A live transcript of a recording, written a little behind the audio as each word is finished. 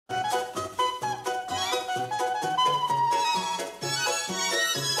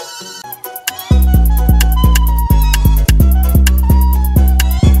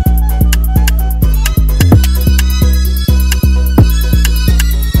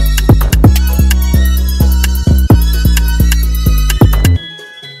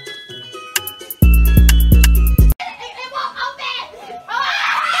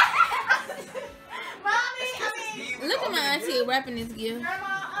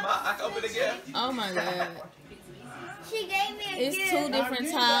I can open the gift. Oh my god. She gave me a It's gift. 2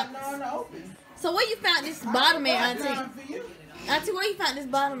 different tops. So where you found this bottom at, Auntie? Auntie, where you found this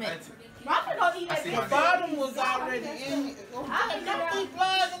bottom at? The bottom was already in. I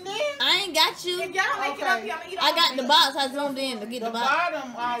ain't got you. Okay. I got the box. I zoomed in to get The the box.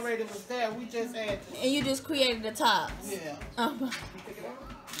 bottom already was there. We just had to. And you just created the tops. Yeah. Oh.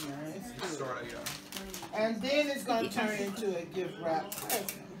 And then it's going to turn into a gift wrap.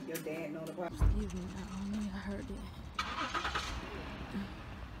 Your dad know the problem. Excuse me, I heard it.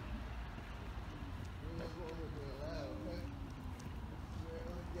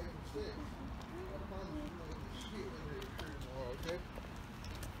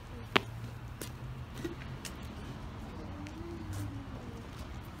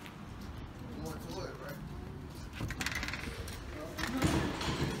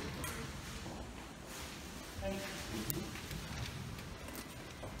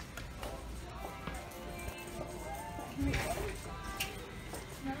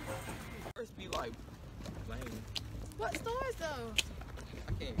 First be like lame. What stores though?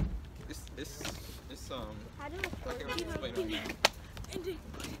 I can't. It's How do I can't really explain it now.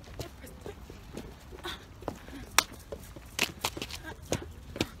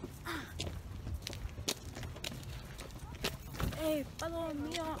 Hey, follow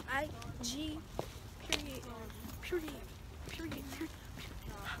me on IG. Period.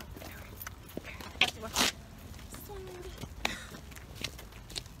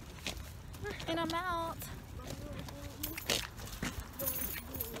 And I'm out.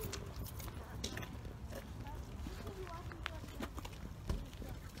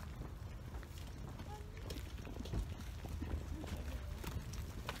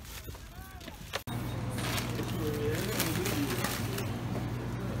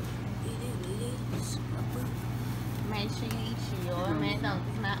 Make sure you eat your McDonald's.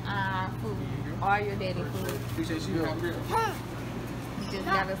 It's not our food or your daddy food. Appreciate you hungry. We just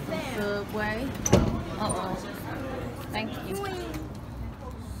got us some Subway. Thank you.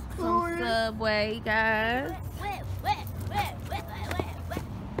 Some Subway, guys.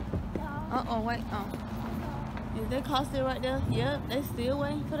 Wait. Is they cost it right there? Yep, they still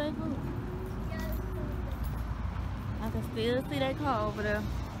waiting for their food. I can still see they car over there.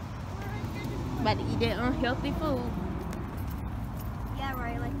 About to eat that unhealthy food. Yeah,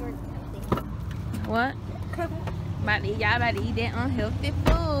 right, like we're healthy. What? Y'all about to eat that unhealthy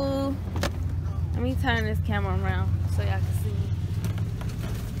food. Let me turn this camera around so y'all can see.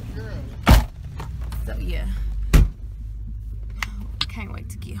 So yeah. Can't wait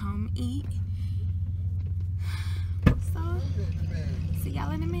to get home and eat. So, see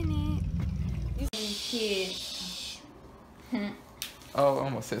y'all in a minute. Kids. Oh, I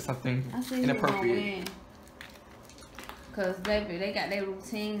almost said something inappropriate. Cause baby, they got their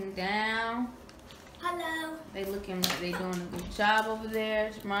routine down. Hello. They looking like they doing a good job over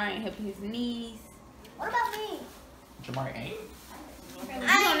there. Jamari ain't helping his niece. What about me? Jamari ain't. You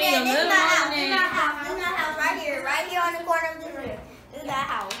don't need a little This one. is my house right here on the corner of this room. This is that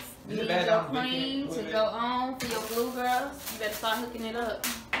house. You need your cream to go on for your blue girls. You better start hooking it up.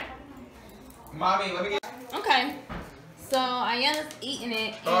 Mommy, let me get. Okay. So Ayana's eating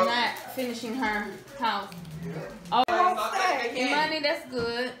it and not finishing her house. Oh, money, that's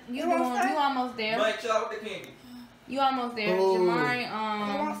good. You almost there. Mike, chill out with the candy. You almost there. Jamari, You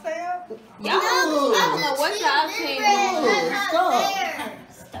want to stay up? y'all, I don't know what y'all team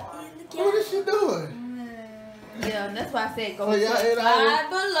Stop. What is she doing? Yeah, that's why I said go Oh, y'all ate all slide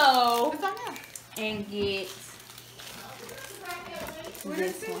below It's on there. and get We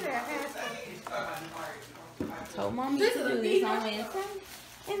didn't see that. told mommy to do this on Wednesday.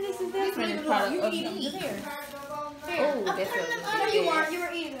 And this is definitely product of them. Oh, that's what You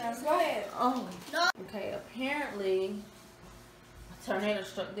were eating this. Go ahead. Oh. Okay, apparently a tornado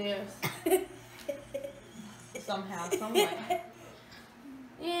struck theirs. Somehow, someway.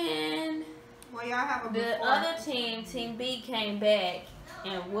 And Well, y'all have a the other team, Team B, came back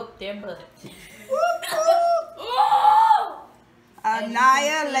and whooped their butt.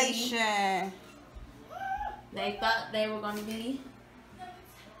 Annihilation. They thought they were going to be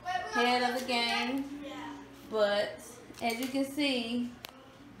head of the game, but as you can see,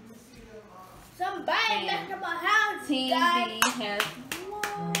 Somebody left up a house. Team B has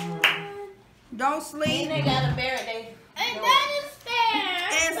won. Don't sleep. And they got a bear. They And that is fair.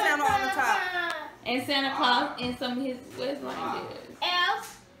 And Santa on the top. and Santa Claus and some of his West reindeers.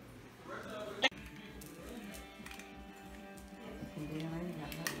 Else.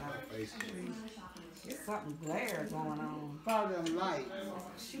 There's something glare going on. Probably them lights.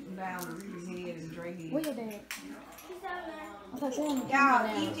 Shooting down the Reese's head and Dre head. Where your dad? Y'all,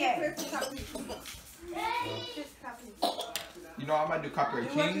 EJ. You know I might do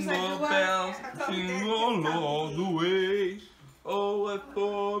copyright. Jingle bells, jingle all the way. Oh, what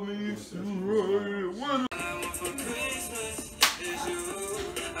for me to rain. All I want for Christmas is you.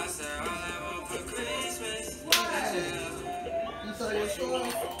 I said all I want for Christmas is you. You saw your car?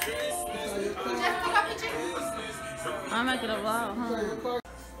 You saw your car? I'm making a vlog, You saw huh? your car?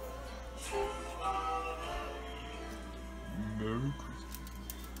 Merry Christmas.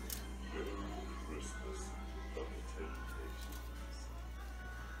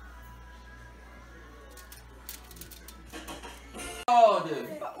 Oh, dude.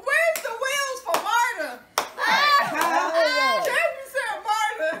 Where's the wheels for Marta? Jamie said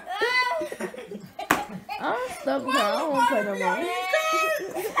Marta. I'm stuck with her. I don't want to play no more.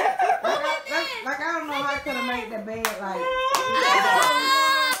 Like, I don't know how I could have made that bed like.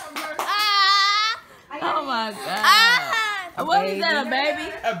 Oh my God. What is that, a baby?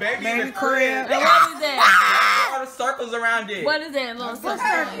 A baby in the crib. crib. And what is that? All the circles around it. What is that, little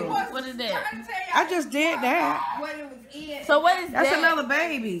sister? What is that? I just did that. So what is That's that? another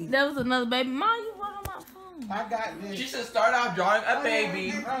baby. That was another baby. Mom, you were on my phone. I got this. She should start off drawing a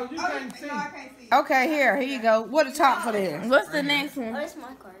baby. Oh, you can't see. Okay, here you go. What the top for this? What's the next one? Where's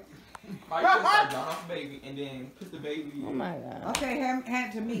my card? Why you should start drawing off a baby and then put the baby. Oh my God. Okay, hand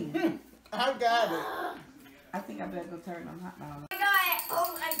it to me. I got it. I think I better go turn them hot now. I got it.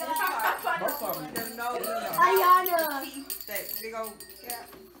 Oh my God. Both of them. Ayana. That big old cat.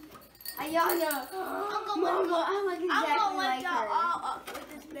 Ayana. I'm gonna look exactly like her. All up with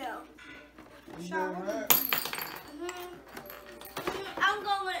this bell. You doing that? I'm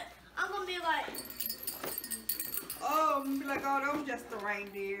gonna be like. Oh, I'm gonna be like, oh, them just the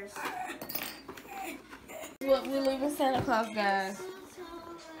reindeers. What we leaving Santa Claus, guys.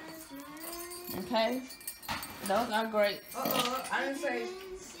 Okay? Those are great. I didn't say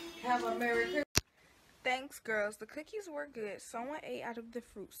have a Merry Christmas. Thanks, girls. The cookies were good. Someone ate out of the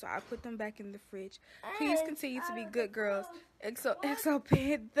fruit, so I put them back in the fridge. Please continue to be good girls.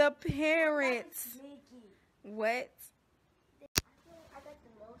 The parents. What? I got the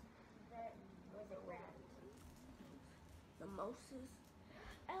most that was around. The mostest?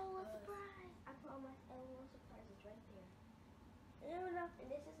 Ellen's surprise. I promise Ellen's surprise is right there. And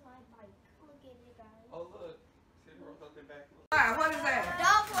this is my bike. Look at it, guys. Oh, look. See the something back. What is that?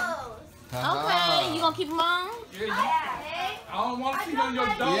 Dog clothes. Okay, you gonna keep them on? Yeah. I don't want to see none of your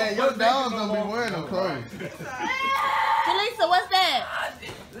dogs. Yeah, your dogs don't be wearing them clothes. Jalisa, what's that?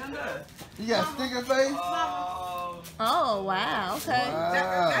 You got sticker face? Oh, wow. Okay. Wow.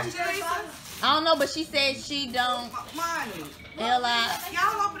 That's Jalisa? I don't know, but she said she don't Money. L-I-K-E.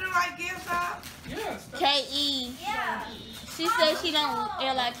 Y'all open the right gifts up? Yes. Yeah. She said she don't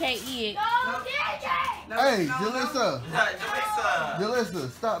L-I-K-E it. Hey, Jalisa. Jalisa,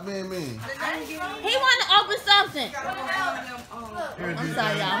 stop being mean. He want to open something. I'm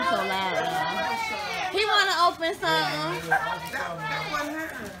sorry, y'all. I'm so loud, y'all. He want to open something.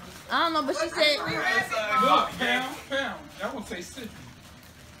 I don't know, but she said... Look, Pam. That one say citrus.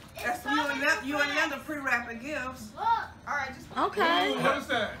 That's you and Linda pre-wrapping gifts. Look. Alright, just Okay. What is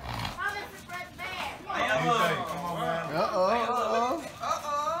that? Uh-oh.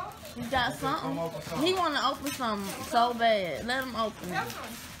 You got something? He want to open something so bad. Let him open it.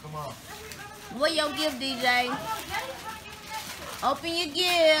 Come on. What your gift, DJ? Open your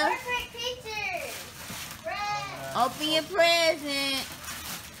gift. Open your present.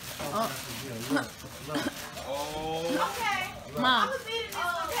 Mom.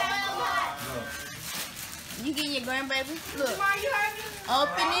 You get your grandbaby? Look.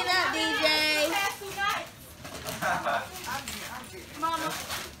 Open it up, DJ. Mama.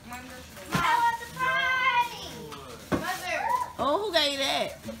 Oh, who gave you that?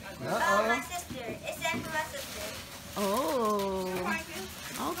 My sister. It's actually my sister. Oh.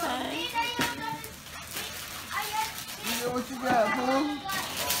 Okay. You know what you got, huh?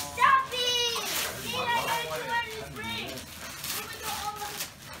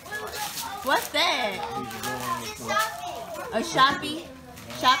 What's that? A shopping?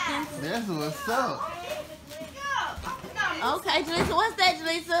 Shopping? That's what's up. Okay, Jalisa, what's that,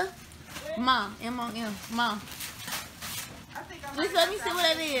 Jalisa? Mom, M-O-M, Mom. Jalisa, let me see what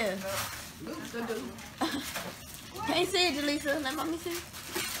that is. Can you see it, Jalisa? Let mommy see.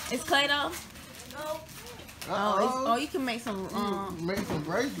 It's Play-Doh? Oh, you can make some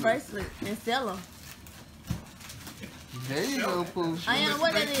bracelets and sell them. There you go, Pooh. I don't know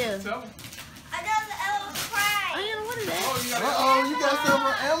what that is. Another Ellen's surprise. I don't know what is that? Uh-oh, you got some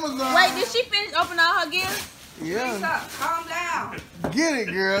from Amazon. Wait, did she finish opening all her gifts? Yeah. Calm down. Get it,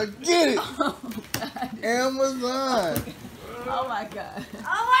 girl. Get it. Oh, God. Amazon. Oh, my God.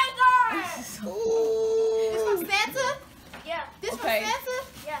 Oh my God! Ooh. This from Santa? Yeah. This Okay. from Santa?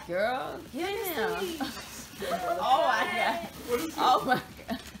 Yeah. Girl, get in there. Oh, my God. Oh, my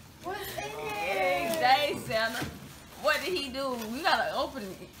God. What's in Hey, there? day, Santa. What did he do? We gotta open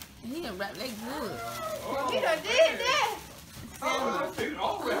it. He done wrap that good. We done did that. Oh, it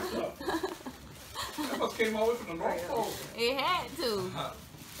all wrapped up. That must came all the way from the North Pole. It had to.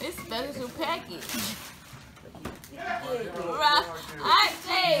 It's special package. Right. I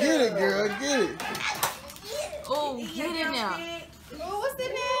say. Get it, girl. Get it. Oh, get in there. Oh, what's in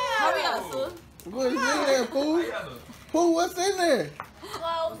there? Hurry up, sis. What is in there, Pooh? Pooh, what's in there?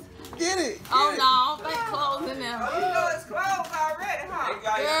 Clothes. Get it. Oh, no. There's clothes in there. You know it's closed already, huh?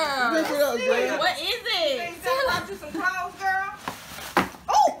 Girl. Pick it up, girl. What is it? Think that bought you some clothes, girl?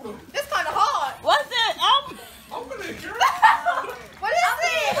 Oh, this kind of hard. What's it? Oh, Open it, girl. What is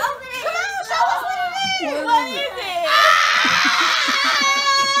it? Open it. Come on, show us what it is. what is it?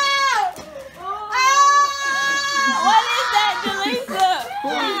 What is that, Delisa?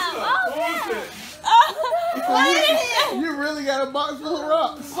 What is it? You really got a box full of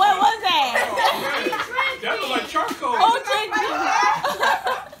rocks. What was that? That look like charcoal. Who tricked you?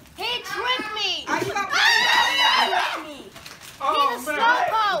 He tricked me. Are you gonna Oh, He's a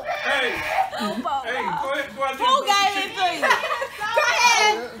slowpoke. Hey, hey, go ahead. Go out there Who and gave it to you? Go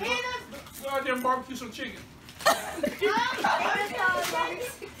ahead. Go out there and barbecue some chicken. No.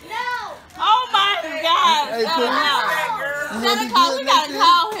 Oh my God! Hey, Pooh. You Santa gonna be Claus, good we next gotta year?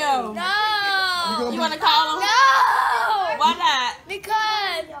 call him. No. You wanna call him? No. Why not?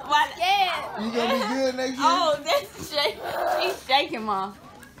 Because. Why? Yeah. You gonna be good next year? Oh, this shake. She's shaking, Mom.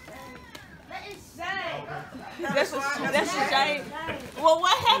 That is sad. That's a shame. Well,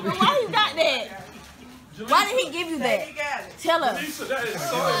 what happened? Why you got that? Why did he give you that? You got it. Tell us. Lisa, that is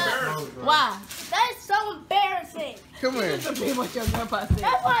so embarrassing. Why? That is so embarrassing. Come here. Be what your grandpa said.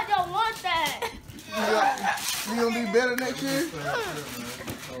 That's why I don't want that. You gonna be better next year?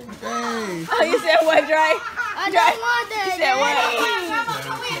 Dang. Oh, you said what, Dre? I don't want that. You said what?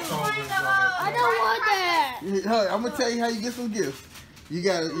 I don't want that. I'm gonna tell you how you get some gifts. You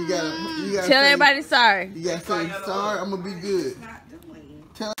gotta Tell say, everybody sorry. You gotta say, sorry, I'm gonna be good.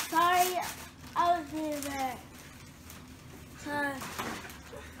 Sorry, I was being bad. Sorry.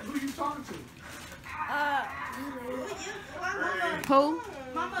 Who you talking to? Who?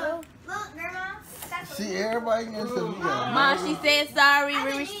 Mama, look, Grandma. See, everybody gonna say you got. Mom, she said sorry.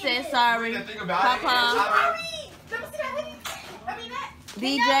 Riri said sorry. Papa.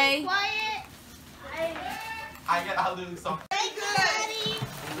 DJ. Quiet. I get I'll do something. Thank you, Daddy.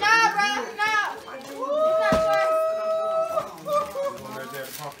 No, bro, no.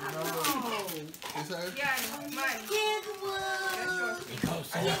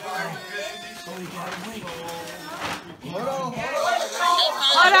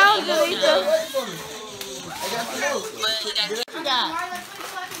 Hold on, Delisa. I got some more. What you got?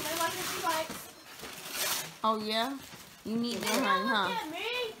 Oh, yeah? You need that, honey, huh?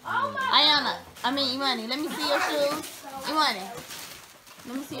 Ayana, Imani, let me see your shoes. Imani,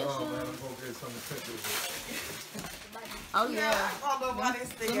 let me see your shoes. Oh, yeah.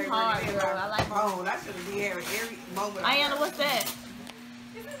 Them hard, girl. I like them. Oh, that should be every moment. Ayana, what's that?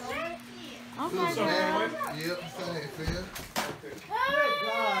 Okay, girl. Yep, say it, Phil.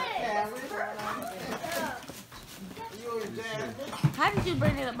 How did you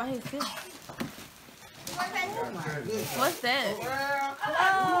bring it up by himself? What's that?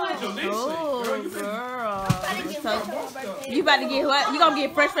 Oh, girl. So, you about to get what? You gonna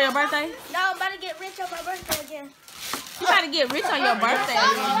get fresh for your birthday? No, I'm about to get rich on my birthday again. You about to get rich on your birthday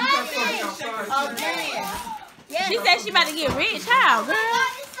again. She said she about to get rich. How, girl?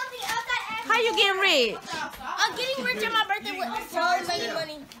 How you getting rich? I'm getting rich on my birthday with so many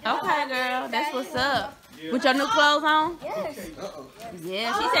money. Okay, girl. That's what's up. With your new clothes on? Yes.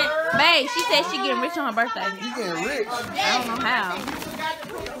 Yeah, she said, babe, she said she getting rich on her birthday. You getting rich. I don't know how.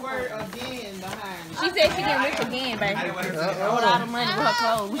 She said she getting rich again, baby. With all the money with her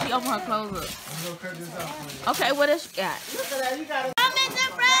clothes. When she open her clothes up. Okay, what else you got? I'm in the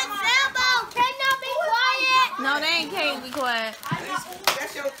front elbow. Can y'all be quiet? No, they can't be quiet.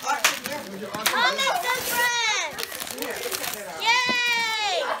 That's your art. I'm in the front.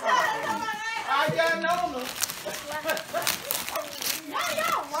 Yay! I got no.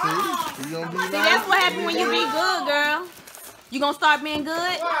 See, you gonna be See, that's what happens when you be good, girl. You gonna start being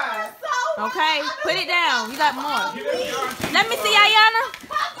good? Okay, put it down. You got more. Let me see, Ayana.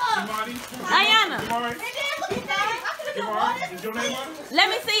 Imani? Ayana. You all right? Is your name on it? Let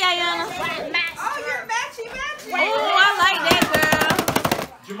me see, Ayana. Oh, you're matchy. Oh, I like that, girl.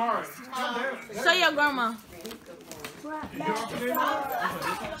 Jamari. Show your grandma.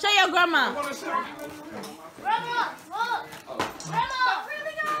 Show your grandma. Grandma, look. Grandma,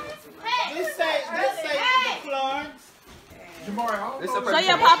 really, guys? Hey. This say Florence. Jamari, Show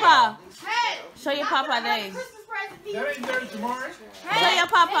your papa. Hey. Show your papa there. Christmas present for you. that ain't dirty, Jamari. Show your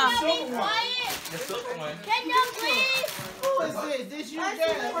papa. Be quiet. Can you please? Who is this? This you, Dad?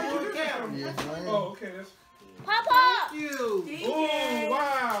 You camera. Oh, okay. That's. Papa. You. Oh,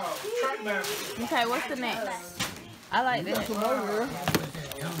 wow. Track master. Okay, what's the next? I like that.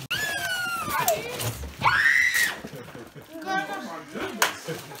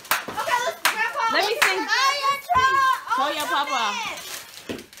 Let me see. Show your papa.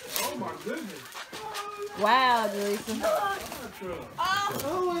 Oh, my goodness. Wow, Delisa.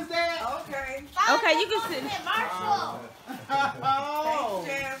 Who is that? Okay. Okay, you can sit. Marshall. Oh.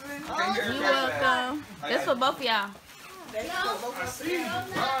 Jasmine. You welcome. That's for both of y'all. I see.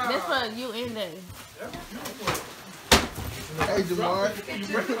 That's for you and Daddy. Hey, Jamar. You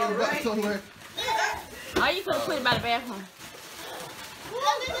put it back somewhere. Or you could have put it by the bathroom. Look at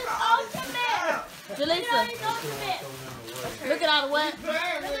this ultimate. Delisa, look at all the what?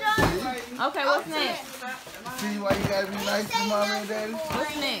 Okay, what's next? See why you gotta be nice to Mama and Daddy?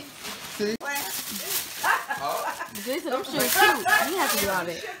 What's next? See? Delisa, them shoes cute. You have to do all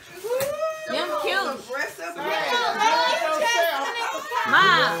that. Them cute. Ma,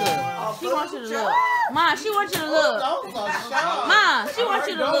 she wants you to look. Ma, she wants you to look. Ma, she wants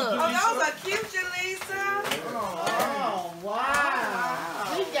you to look. Oh, those are cute, Jalisa. Oh,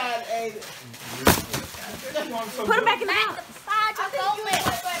 wow. We got a... Put them back in the house.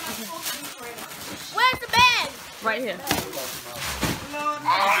 Where's the bag? Right here.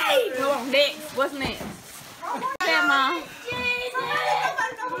 Hey! Come on, next. What's next? Yeah, Mom. Look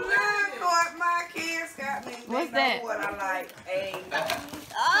what my kids got me. What's They know that? what I like. A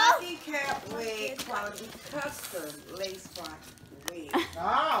hockey cap wig, quality custom lace front wig. Oh, And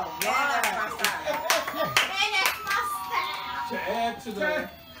that's wow. my style. And that's my style. To add to the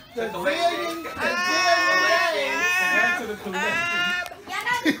Zillion to days. add to the collection.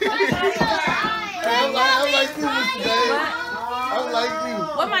 I'm like you, Mr. Dave. I'm like you.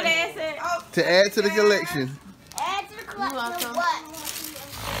 What my dad said? To add to the collection. Add to the collection welcome. of what?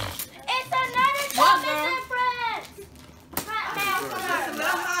 It's another What, Thomas girl? and Friends. Hot That's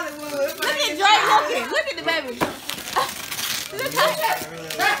enough Hollywood. Look at Dre looking. Look at the baby. Look how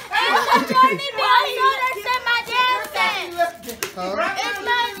It's Johnny B. Also, that's in my dad's set. Huh?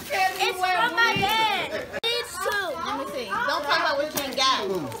 It's from my dad. These two. Let me see. Don't talk about what you ain't got. Ooh.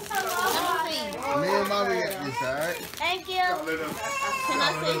 Let me see. Me and Mama got this, alright? Thank you. Can I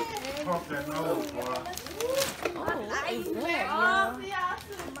see? Pump that nose, boy. Oh, what is that, girl?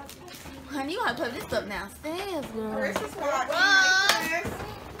 Honey, you gotta put this stuff downstairs, girl. Christmas watch.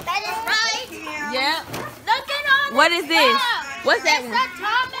 That is right. Yep. Look at all this What is this? stuff. What's that It's one? the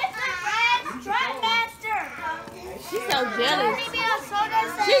Thomas and Friends Trackmaster. She's so jealous. Johnny B. Also,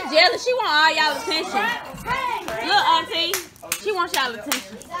 that's She's jealous. She want all y'all attention. Friends. Look, Auntie. She wants y'all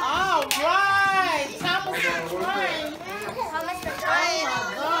attention. All right. Thomas and Friends. Thomas and Oh,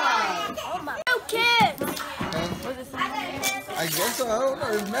 Friends. Oh my. Two kids. What's it say? I guess so. I don't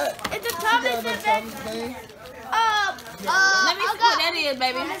know. It's not. It's a She Thomas got and no Friends. Thomas thing. Let me see what that is,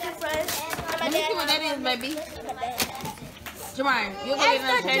 baby. Thomas and Friends. Let me see what that is, baby. Jamar, you go get It's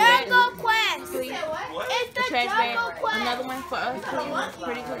another the trash bag. Jungle Quest. Please. It's the Trash bag. Jungle Quest. Another one for us, please.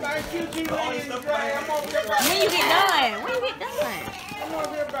 Pretty cool. Thank you, G-Ray and Dre. I'm over here by When you get done? When you get done? I'm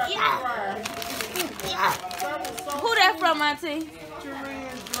over here by Who that from, Auntie? G-Ray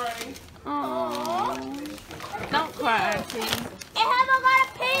and Dre. Oh, don't cry, Auntie. It has a lot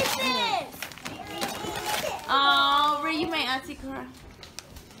of pieces. Oh, Ree, you made Auntie cry.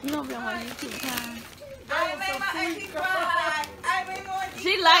 You don't be on my YouTube time. I made my auntie cry. I made my auntie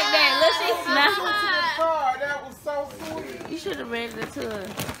She like that. Look, she smiled. That was so sweet. You should have read it to her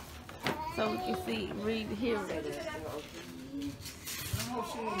so we can see, read, hear it.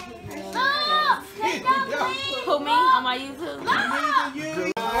 Who, me? On my YouTube? Wow.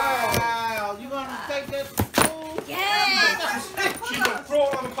 You gonna take that to school? She gonna throw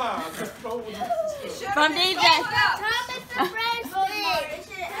it on the pile. From DJ. Thomas and Friends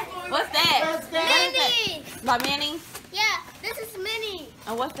thing. What's that? Mini. By Manny? Yeah, this is Mini.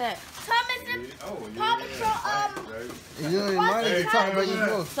 And what's that? Thomas and Paw Patrol. You ain't money to talk about your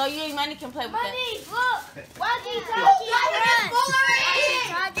book. So you and Money can play with that. Money, look. Walkie talkie.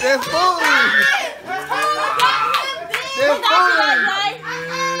 They're foolish. They're foolish.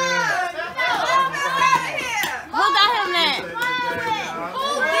 Who got him that?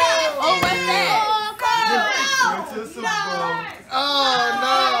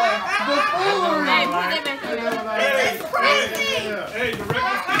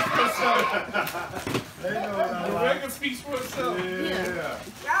 They know what I like. The record speaks for itself.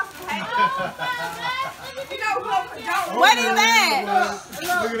 Y'all some hate. What is that?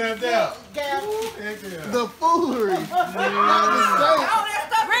 Look at that there. The foolery. Oh, that's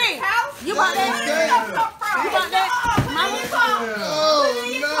stuff in Rick, the house. you want that? You want that? Mama? Oh,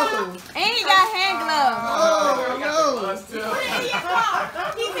 no. And he got hand gloves. Oh, no. Put it in your car.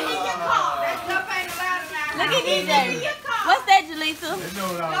 Keep it in your car. That stuff ain't allowed in our house. Look at DJ. What's that, Jaleesa? They know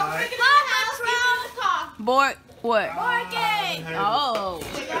what I Don't like. bring it in the house. Keep it in the car. Board. What? Board game. Oh.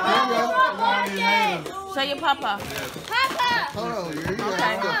 Board game. Show your papa. Papa. Hold on, you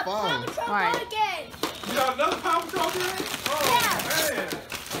got the phone. Right. Board game. You got another Paw Patrol game? Oh, man.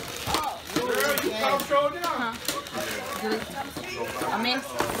 Girl, you Paw Patrol now? I mean,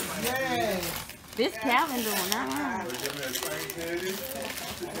 this Calvin doing that.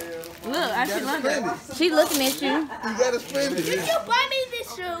 Look, I see London. She looking at you. You gotta spend it. You buy me these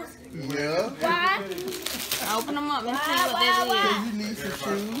shoes. Yeah. Why? Open them up and see what that You need some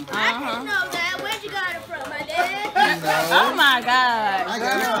shoes. I didn't know that. Where'd you got it from, my dad? Oh my God. I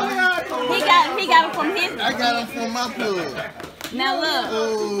got them. He got them from his. I got them from my plug. Now look.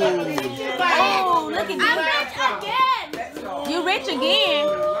 Oh. Oh, look at I'm rich again. you. You rich again.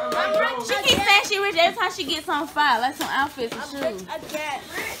 I'm rich She keeps saying she rich every time she gets on fire, like some outfits and shoes. again.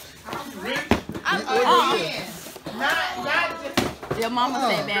 Not just. Your mama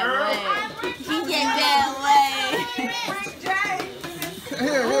said that way. She said that way.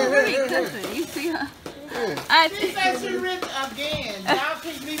 Here. You see her? She said she rich again. Y'all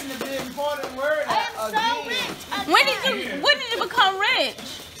keep leaving the important word out again. When did you become rich?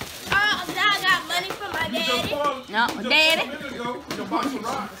 I got money from my daddy. No, daddy.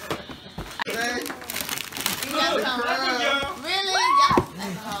 Really?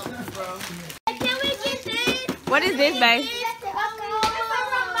 Can we get this? What is this, babe?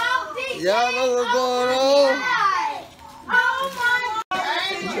 Y'all know what's going on?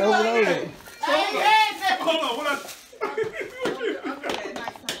 Over there. Hold on, what I...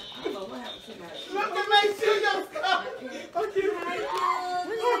 Look to make sure your stuff.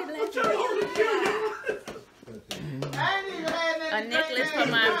 I ain't even had A necklace for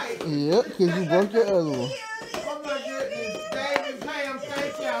my. Yep, because you broke your other one. Oh my goodness. David, Pam,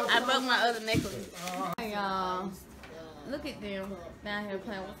 thank y'all. I broke my other necklace. Hey, y'all. Look at them down here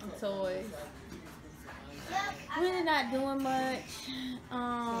playing with some toys. Really not doing much.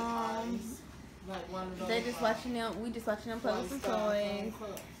 They just watching them. We just watching them play with some toys.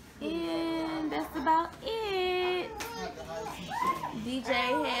 And that's about it. DJ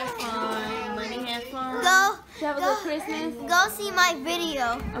had fun. Money had fun. Did you have a good Christmas? Go see my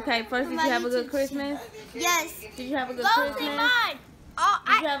video. Okay, first, did you have a good Christmas? Yes. Did you have a good Go Christmas? see mine. Oh,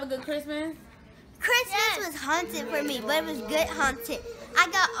 Did you have a good Christmas? Christmas was haunted for me, but it was good haunted. I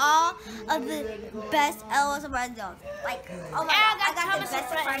got all of the best LOL surprises. Like, oh my God, I got the best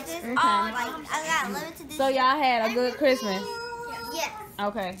surprises. Okay. I got limited. So y'all had a good Christmas? Yes.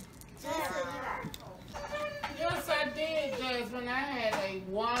 Okay. Yes, I did, Jasmine. I had a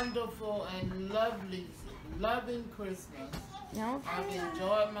wonderful and loving Christmas. I've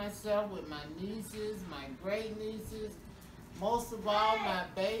enjoyed myself with my nieces, my great nieces, most of all my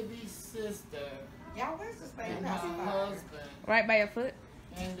baby sister Y'all, where's this baby? and her husband, Right by your foot?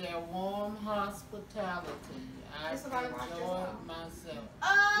 and their warm hospitality. I enjoyed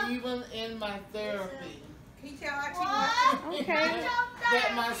myself, even in my therapy Can you tell Auntie Okay.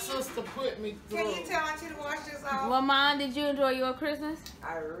 that my sister put me Can through. you tell Auntie to wash this off? Well, Mom, did you enjoy your Christmas?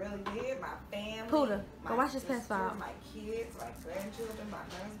 I really did. My family. Puda, my go watch this sister, pacifier. My kids, my grandchildren, my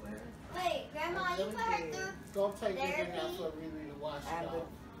husband. Wait, Grandma, you put her through. Go take it in there for Riri to wash it And off.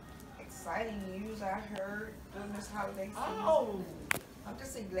 the exciting news I heard during this holiday season. Oh! I'm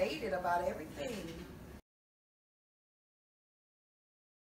just elated about everything.